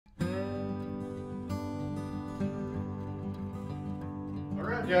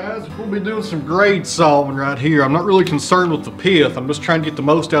Alright guys, we'll be doing some grade sawing right here. I'm not really concerned with the pith, I'm just trying to get the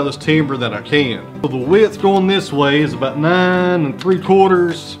most out of this timber that I can. So the width going this way is about 9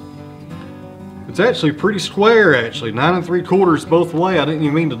 3/4. It's actually pretty square actually, 9 3/4 both way. I didn't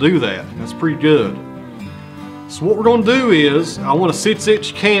even mean to do that. That's pretty good. So what we're going to do is, I want a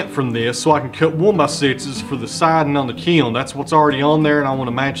 6-inch cant from this so I can cut 1x6s for the siding on the kiln. That's what's already on there and I want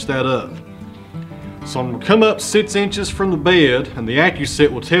to match that up. So I'm going to come up 6 inches from the bed, and the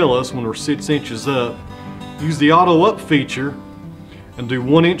Accuset will tell us when we're 6 inches up. Use the auto up feature and do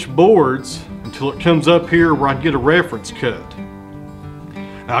 1-inch boards until it comes up here where I can get a reference cut.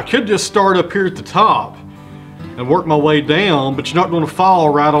 Now I could just start up here at the top and work my way down, but you're not going to fall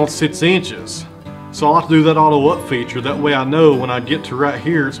right on 6 inches. So I'll have to do that auto up feature. That way I know when I get to right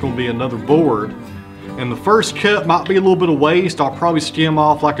here it's going to be another board. And the first cut might be a little bit of waste. I'll probably skim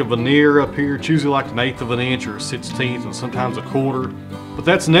off like a veneer up here. It's usually like 1/8 of an inch or a 1/16 and sometimes a 1/4. But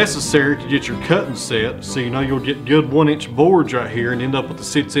that's necessary to get your cutting set, so you know you'll get good 1-inch boards right here and end up with a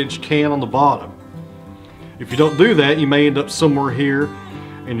 6-inch can on the bottom. If you don't do that, you may end up somewhere here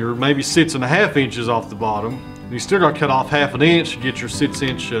and you're maybe 6.5 inches off the bottom. And you still got to cut off 1/2 inch to get your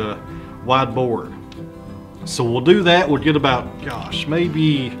 6-inch wide board. So we'll do that. We'll get about, gosh,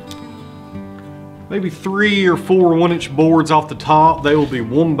 maybe 3 or 4 1-inch boards off the top. They will be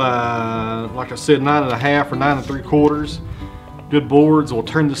 1 by, like I said, 9.5 or 9 3/4. Good boards. We'll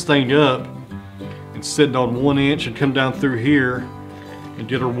turn this thing up and set it on 1 inch and come down through here and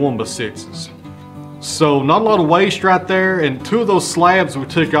get our 1x6s. So not a lot of waste right there, and 2 of those slabs we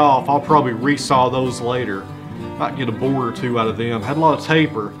took off, I'll probably resaw those later. Might get a board or 2 out of them. Had a lot of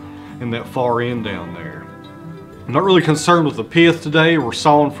taper in that far end down there. I'm not really concerned with the pith today. We're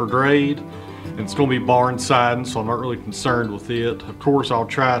sawing for grade. And it's going to be barn siding, so I'm not really concerned with it. Of course, I'll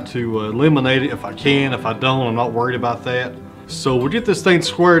try to eliminate it if I can. If I don't, I'm not worried about that. So we'll get this thing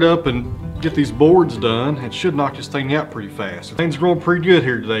squared up and get these boards done. It should knock this thing out pretty fast. Things are going pretty good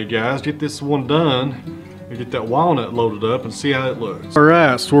here today, guys. Get this one done and get that walnut loaded up and see how it looks.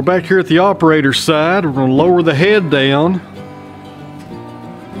 Alright, so we're back here at the operator's side. We're going to lower the head down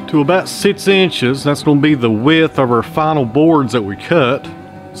to about 6 inches. That's going to be the width of our final boards that we cut.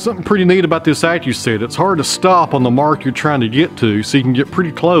 Something pretty neat about this Accuset, it's hard to stop on the mark you're trying to get to, so you can get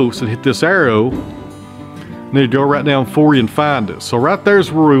pretty close and hit this arrow and then go right down for you and find it. So right there's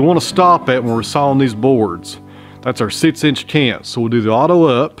where we want to stop at when we're sawing these boards. That's our 6-inch cant. So we'll do the auto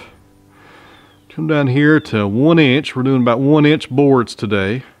up, come down here to 1 inch. We're doing about 1-inch boards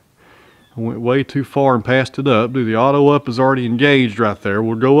today. I went way too far and passed it up. Do the auto up is already engaged right there.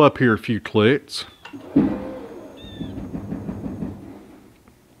 We'll go up here a few clicks.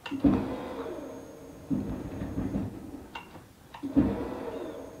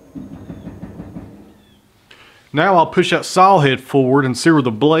 Now I'll push that saw head forward and see where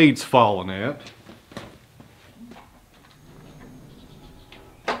the blade's falling at.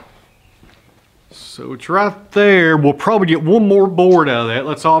 So it's right there. We'll probably get 1 more board out of that.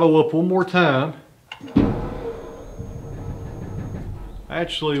 Let's auto up 1 more time.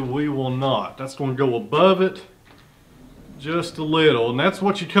 Actually, we will not. That's going to go above it just a little. And that's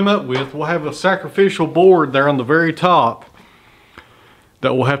what you come up with. We'll have a sacrificial board there on the very top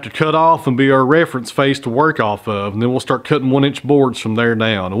that we'll have to cut off and be our reference face to work off of, and then we'll start cutting 1-inch boards from there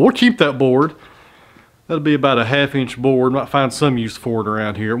down. And we'll keep that board. That'll be about a 1/2 inch board. Might find some use for it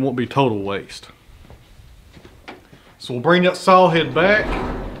around here. It won't be total waste. So we'll bring that saw head back.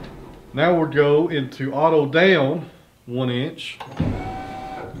 Now we'll go into auto down 1 inch.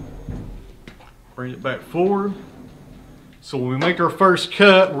 Bring it back forward. So when we make our first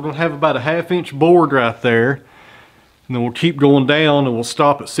cut, we're going to have about a 1/2 inch board right there. And then we'll keep going down and we'll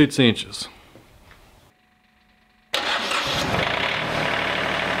stop at 6 inches.